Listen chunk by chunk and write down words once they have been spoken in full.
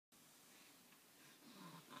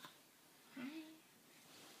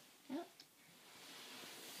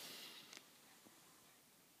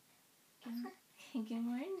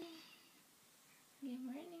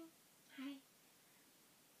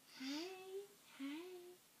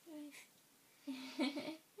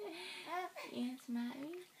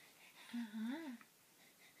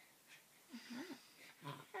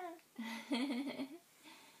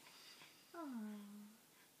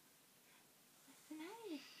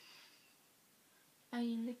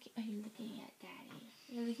you're looking at Daddy.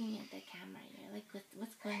 You're looking at the camera. You're like,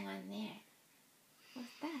 what's going on there?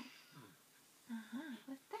 What's that?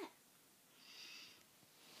 What's that?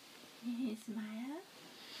 You smile.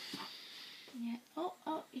 Yeah.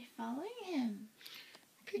 Oh, you're following him.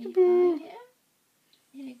 Peekaboo.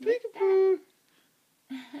 You're like, Peekaboo.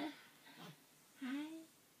 Hi.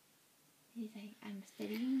 He's like, I'm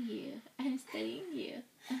studying you. I'm studying you.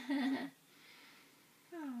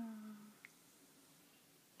 Aww.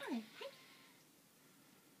 Hi.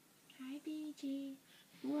 Hi, BG.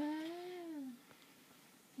 Wow.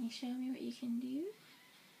 Can you show me what you can do?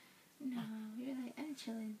 No, you're like, I'm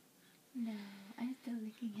chilling. No, I'm still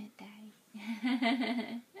looking at Daddy.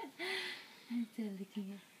 I'm still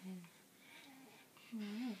looking at him.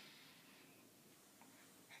 Wow.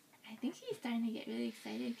 I think he's starting to get really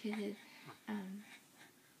excited because his,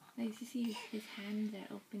 like you see his hands are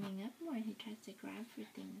opening up more and he tries to grab for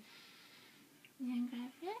things. You want to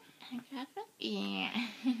grab it? Can I grab it? Yeah.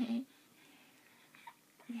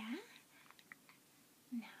 Yeah?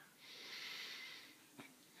 No.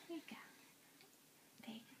 There you go.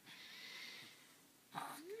 There you go.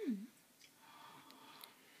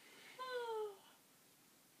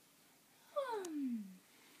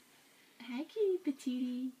 Hi, cutie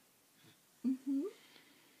patootie.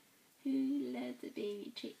 Who loves a baby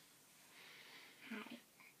Jace? Hi.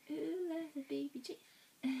 Who loves a baby Jace?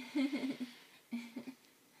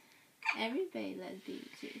 Everybody loves baby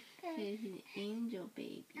Jace because he's an angel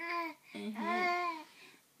baby. You're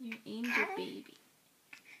an angel baby.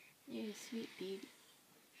 You're a sweet baby.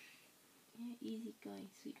 You're an easygoing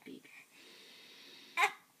sweet baby.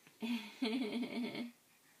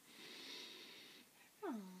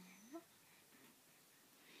 Aww.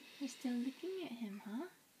 You're still looking at him, huh?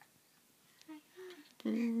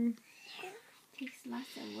 Takes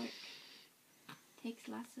lots of work. Takes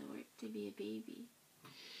lots of work to be a baby.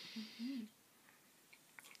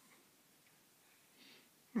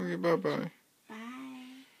 Okay, bye-bye.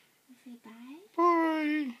 Bye. You say bye?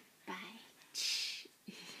 Bye. Bye.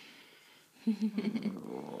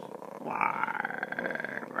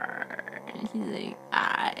 He's like,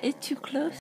 it's too close.